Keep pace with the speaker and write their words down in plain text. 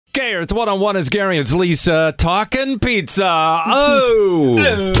Okay, it's one-on-one. It's Gary. It's Lisa talking pizza.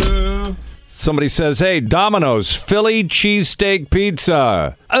 Oh. Somebody says, hey, Domino's Philly cheesesteak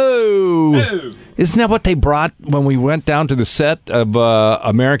pizza. Oh. Isn't that what they brought when we went down to the set of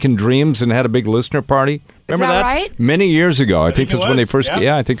American Dreams and had a big listener party? Remember that? Right? Many years ago. I think that's when they first...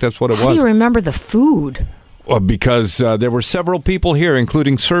 Yeah, I think that's what it was. How do you remember the food? Well, because there were several people here,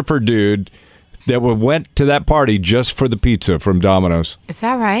 including Surfer Dude, that went to that party just for the pizza from Domino's. Is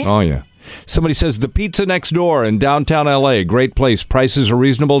that right? Oh, yeah. Somebody says, the Pizza Next Door in downtown L.A., great place. Prices are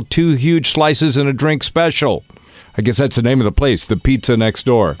reasonable. 2 huge slices and a drink special. I guess that's the name of the place, the Pizza Next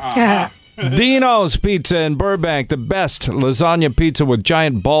Door. Dino's Pizza in Burbank, the best lasagna pizza with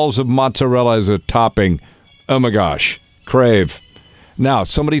giant balls of mozzarella as a topping. Oh, my gosh. Crave. Now,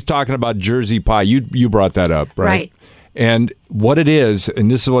 somebody's talking about Jersey pie. You brought that up, right? Right. And what it is, and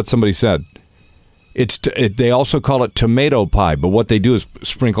this is what somebody said, they also call it tomato pie, but what they do is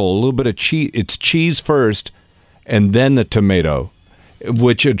sprinkle a little bit of cheese. It's cheese first, and then the tomato,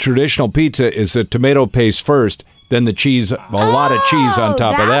 which a traditional pizza is a tomato paste first, then the cheese, a lot of cheese on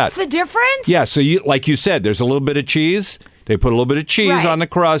top of that. That's the difference? Yeah, so like you said, there's a little bit of cheese. They put a little bit of cheese on the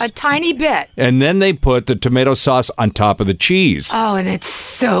crust. A tiny bit. And then they put the tomato sauce on top of the cheese. Oh, and it's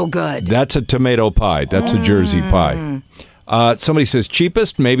so good. That's a tomato pie. That's a Jersey pie. Somebody says,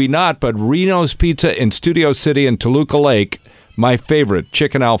 cheapest? Maybe not, but Reno's Pizza in Studio City and Toluca Lake, my favorite,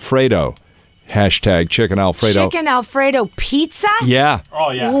 Chicken Alfredo. Hashtag Chicken Alfredo. Chicken Alfredo pizza? Yeah.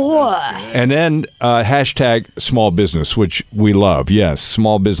 Oh, yeah. What? And then hashtag small business, which we love. Yes,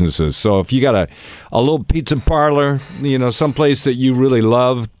 small businesses. So if you got a little pizza parlor, someplace that you really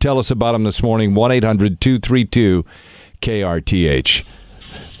love, tell us about them this morning, 1-800-232-KRTH.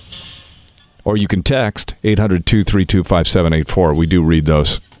 Or you can text 800-232-5784. We do read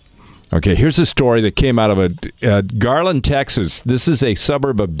those. Okay, here's a story that came out of Garland, Texas. This is a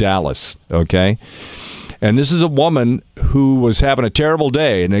suburb of Dallas, okay? And this is a woman who was having a terrible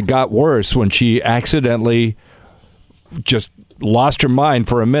day, and it got worse when she accidentally just lost her mind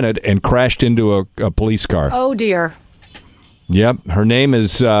for a minute and crashed into a police car. Oh, dear. Yep, her name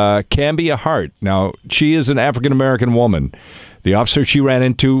is Cambia Hart. Now, she is an African-American woman. The officer she ran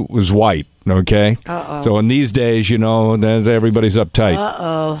into was white, okay? Uh-oh. So in these days, everybody's uptight.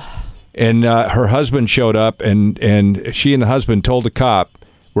 Uh-oh. And her husband showed up, and she and the husband told the cop,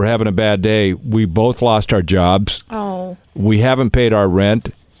 we're having a bad day. We both lost our jobs. Oh. We haven't paid our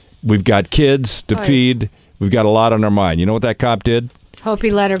rent. We've got kids to feed. We've got a lot on our mind. You know what that cop did? Hope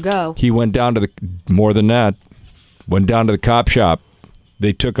he let her go. He went down to more than that. Went down to the cop shop.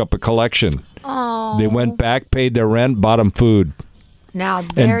 They took up a collection. Oh. They went back, paid their rent, bought them food. Now,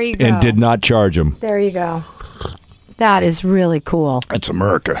 there you go. And did not charge them. There you go. That is really cool. That's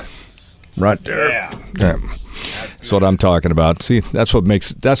America. Right there. Yeah. That's what I'm talking about. See, that's what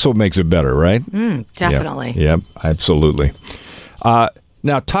makes it better, right? Definitely. Yep, absolutely.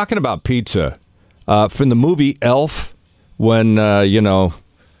 Now, talking about pizza, from the movie Elf, when,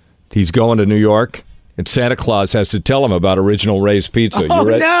 he's going to New York, and Santa Claus has to tell him about Original Ray's Pizza. Oh, you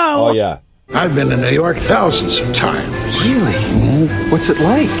ready? no. Oh, yeah. I've been to New York thousands of times. Really? What's it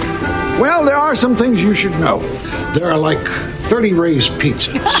like? Well, there are some things you should know. There are like 30 Ray's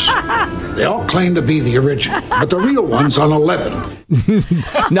pizzas. They all claim to be the original, but the real one's on 11th.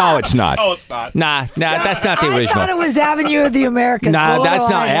 No, it's not. No, it's not. Nah, that's not the original. I thought it was Avenue of the Americas. Nah, that's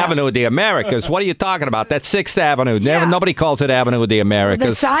not Avenue of the Americas. What are you talking about? That's 6th Avenue. Yeah. Nobody calls it Avenue of the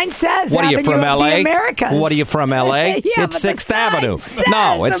Americas. The sign says what are you Avenue from of LA? the Americas. What are you from LA? Yeah, It's but the 6th sign Avenue. says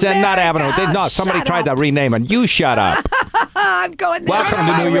No, it's not America. Avenue. No, somebody Shut tried up. to rename it. You shut up. I'm going there. Welcome to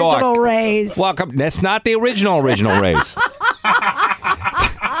New Original York. Rays. Welcome. That's not the original Rays.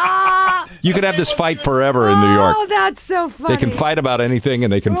 You could have this fight forever in New York. Oh, that's so funny. They can fight about anything,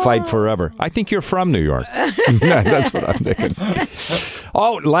 and they can fight forever. I think you're from New York. That's what I'm thinking.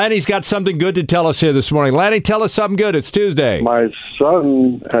 Oh, Lanny's got something good to tell us here this morning. Lanny, tell us something good. It's Tuesday. My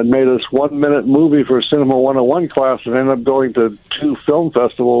son had made this 1-minute movie for Cinema 101 class and ended up going to 2 film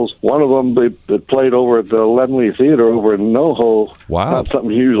festivals. One of them they played over at the Lemley Theater over in NoHo. Wow. Not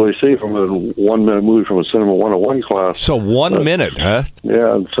something you usually see from a 1-minute movie from a Cinema 101 class. So 1 minute, huh?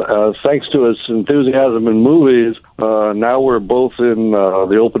 Yeah, thanks to his enthusiasm in movies, now we're both in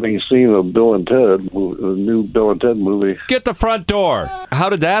the opening scene of Bill and Ted, the new Bill and Ted movie. Get the front door. How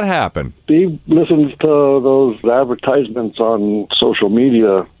did that happen? Steve listens to those advertisements on social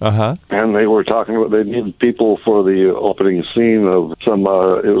media, and they were talking about they needed people for the opening scene of some.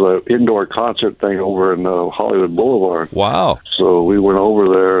 It was an indoor concert thing over in Hollywood Boulevard. Wow! So we went over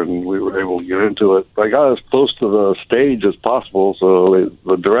there and we were able to get into it. I got as close to the stage as possible. So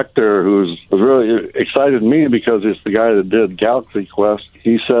the director, was really excited me because it's the guy that did Galaxy Quest.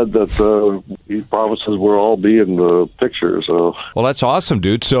 He said that he promises we'll all be in the picture. So, well, that's awesome,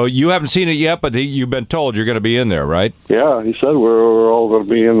 dude. So you haven't seen it yet, but you've been told you're going to be in there, right? Yeah, he said we're all going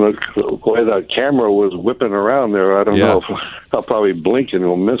to be in the way that camera was whipping around there. I don't know if I'll probably blink and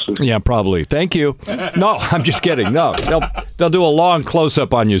we'll miss it. Yeah, probably. Thank you. No, I'm just kidding. No, they'll do a long close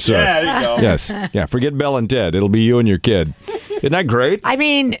up on you, sir. Yeah, there you go. Yes. Yeah. Forget Bell and Ted. It'll be you and your kid. Isn't that great? I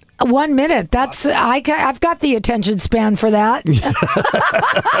mean, 1 minute. That's I've got the attention span for that. No,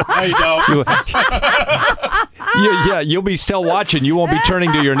 you don't. You'll be still watching. You won't be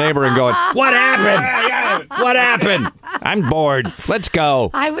turning to your neighbor and going, "What happened? What happened? I'm bored. Let's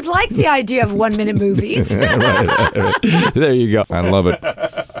go." I would like the idea of 1 minute movies. right. There you go. I love it.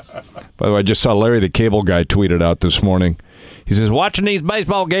 By the way, I just saw Larry the Cable Guy tweeted out this morning. He says, watching these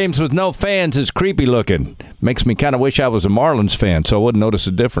baseball games with no fans is creepy looking. Makes me kind of wish I was a Marlins fan so I wouldn't notice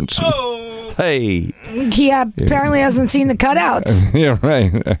a difference. Oh. Hey. He apparently hasn't seen the cutouts. Yeah,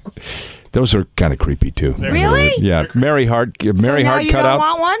 right. Those are kind of creepy, too. Really? Yeah. Mary Hart So now you cutout. don't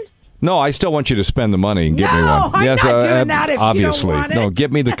want one? No, I still want you to spend the money and get me one. No, I'm not doing that if obviously. you don't want it. No,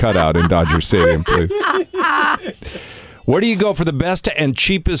 get me the cutout in Dodger Stadium, please. Where do you go for the best and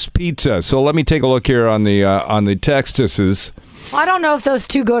cheapest pizza? So let me take a look here on the textuses. I don't know if those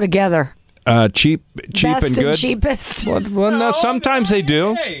two go together. Cheap Best and good. And cheapest. Well, no, sometimes they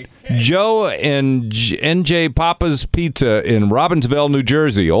do. Hey. Joe and NJ Papa's Pizza in Robbinsville, New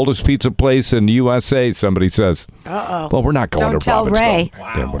Jersey, oldest pizza place in the USA. Somebody says. Uh-oh. Well, we're not going Don't to tell Robbinsville. Ray.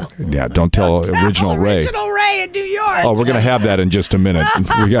 Wow. Yeah, don't tell original Ray. Original Ray in New York. Oh, we're going to have that in just a minute.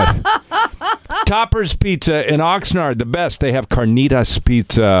 We got Topper's Pizza in Oxnard, the best. They have Carnitas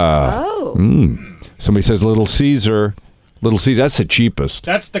Pizza. Oh. Somebody says Little Caesar. Little Caesar, that's the cheapest.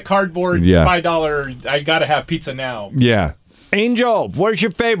 That's the cardboard $5. I gotta have pizza now. Yeah. Angel, where's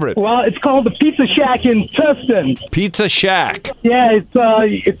your favorite? Well, it's called the Pizza Shack in Tustin. Pizza Shack. Yeah,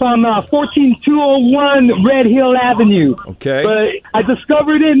 it's on 14201 Red Hill Avenue. Okay. But I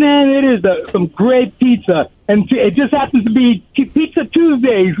discovered it, man. It is some great pizza. And it just happens to be Pizza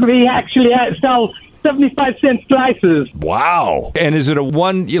Tuesdays. They actually sell 75-cent slices. Wow. And is it a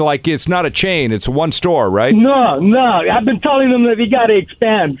one, it's not a chain, it's one store, right? No. I've been telling them that they got to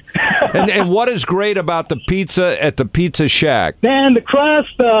expand. and what is great about the pizza at the Pizza Shack? Man, the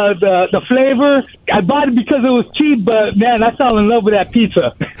crust, the flavor. I bought it because it was cheap, but, man, I fell in love with that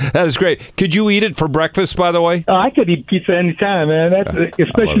pizza. That is great. Could you eat it for breakfast, by the way? Oh, I could eat pizza anytime, man.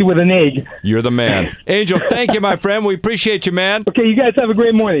 Especially with an egg. You're the man. Angel, thank you, my friend. We appreciate you, man. Okay, you guys have a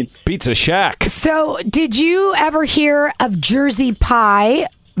great morning. Pizza Shack. So, did you ever hear of Jersey pie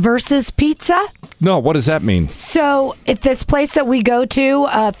versus pizza? No, what does that mean? So, if this place that we go to,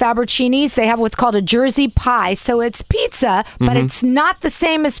 Fabbricini's, they have what's called a Jersey pie. So it's pizza, but it's not the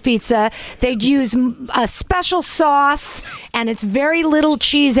same as pizza. They use a special sauce, and it's very little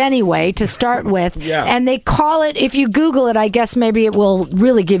cheese anyway to start with. Yeah. And they call it, if you Google it, I guess maybe it will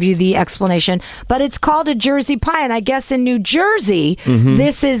really give you the explanation. But it's called a Jersey pie, and I guess in New Jersey,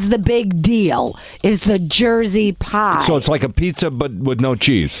 this is the big deal, is the Jersey pie. So it's like a pizza, but with no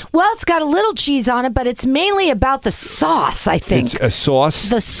cheese. Well, it's got a little cheese on it, but it's mainly about the sauce, I think. It's a sauce?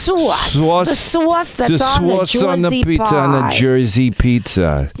 The sauce. Sauce? The sauce that's the on the sauce Jersey on the pizza, pie. on the Jersey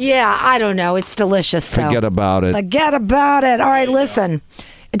pizza. Yeah, I don't know. It's delicious, though. Forget about it. Forget about it. All right, listen.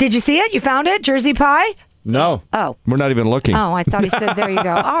 Did you see it? You found it? Jersey pie? No. Oh. We're not even looking. Oh, I thought he said, there you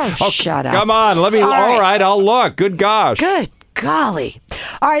go. Oh, shut up. Come on. All right, I'll look. Good gosh. Good golly.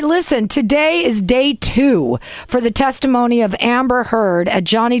 All right, listen, today is day 2 for the testimony of Amber Heard at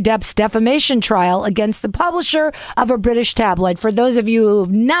Johnny Depp's defamation trial against the publisher of a British tabloid. For those of you who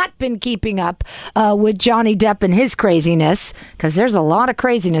have not been keeping up with Johnny Depp and his craziness, because there's a lot of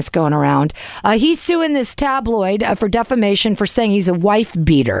craziness going around, he's suing this tabloid for defamation for saying he's a wife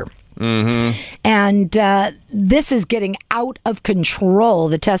beater. And this is getting out of control,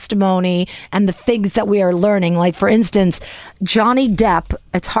 the testimony and the things that we are learning. Like, for instance, Johnny Depp,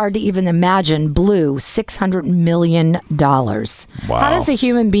 it's hard to even imagine, blew $600 million. Wow. How does a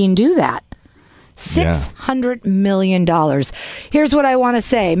human being do that? $600 million. Here's what I want to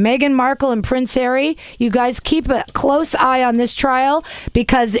say. Meghan Markle and Prince Harry, you guys keep a close eye on this trial,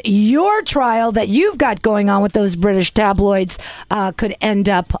 because your trial that you've got going on with those British tabloids could end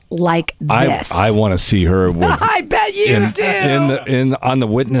up like this. I want to see her with, I bet you do. on the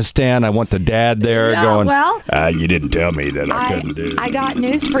witness stand. I want the dad there going, well, you didn't tell me that I couldn't do it. I got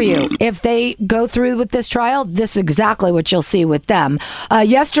news for you. If they go through with this trial, this is exactly what you'll see with them.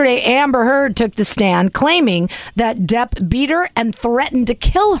 Yesterday, Amber Heard took the stand claiming that Depp beat her and threatened to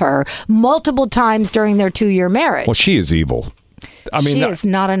kill her multiple times during their 2-year marriage. Well, she is evil. I mean, she is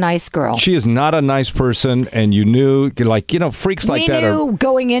not a nice girl. She is not a nice person, and you knew, freaks like that. We knew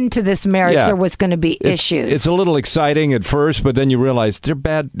going into this marriage there was going to be issues. It's a little exciting at first, but then you realize they're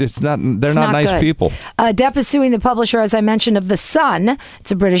bad. They're not nice people. Depp is suing the publisher, as I mentioned, of The Sun.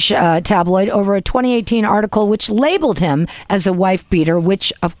 It's a British tabloid, over a 2018 article which labeled him as a wife beater,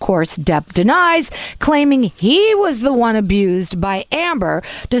 which, of course, Depp denies, claiming he was the one abused by Amber,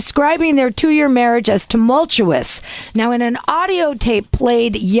 describing their 2-year marriage as tumultuous. Now, in an audio tape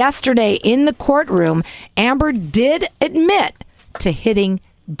played yesterday in the courtroom, Amber did admit to hitting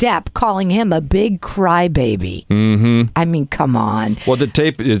Depp, calling him a big crybaby. Mm-hmm. I mean, come on. Well, the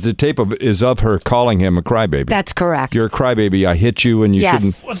tape is of her calling him a crybaby. That's correct. You're a crybaby. I hit you, and you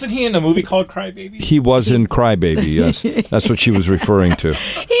shouldn't. Wasn't he in a movie called Crybaby? He was in Crybaby. Yes, that's what she was referring to.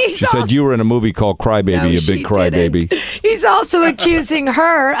 She said you were in a movie called Crybaby, a big crybaby. He's also accusing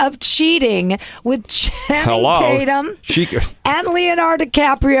her of cheating with Channing Tatum and Leonardo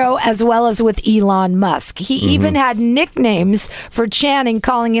DiCaprio, as well as with Elon Musk. He even had nicknames for Channing,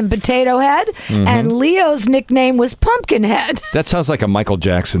 calling him Potato Head, and Leo's nickname was Pumpkinhead. That sounds like a Michael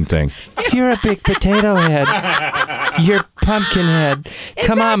Jackson thing. You're a big potato head. You're Pumpkinhead.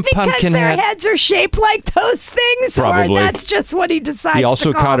 Come on, Pumpkinhead. Their heads are shaped like those things, probably. Or that's just what he decides. He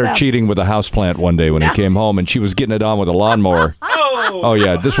also caught her cheating with a houseplant one day when he came home, and she was getting it on with a lawnmower. Oh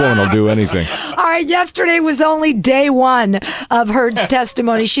yeah, this woman will do anything. All right, yesterday was only day 1 of Heard's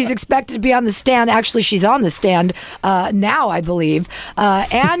testimony. She's expected to be on the stand. Actually, she's on the stand now, I believe,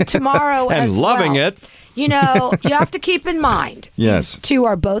 and tomorrow and as loving well. it. You know, you have to keep in mind. Yes, these two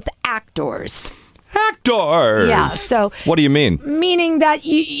are both actors. Actors. Yeah. So, what do you mean? Meaning that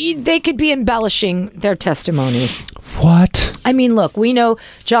they could be embellishing their testimonies. What? I mean, look, we know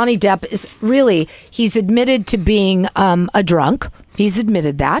Johnny Depp he's admitted to being a drunk. He's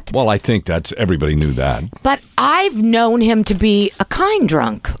admitted that. Well, I think everybody knew that. But I've known him to be a kind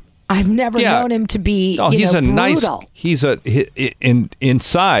drunk. I've never known him to be he's a brutal.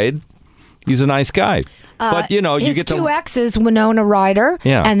 Inside, he's a nice guy. But, you his get two exes, Winona Ryder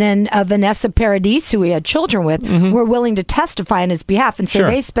and then Vanessa Paradis, who he had children with, were willing to testify on his behalf and say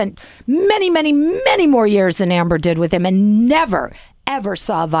they spent many, many, many more years than Amber did with him and never, ever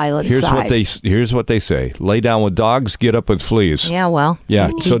saw a violent side. Here's what they say. Lay down with dogs, get up with fleas. Yeah, well. Yeah,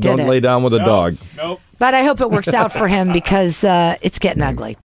 so don't lay down with a dog. Nope. But I hope it works out for him because it's getting ugly.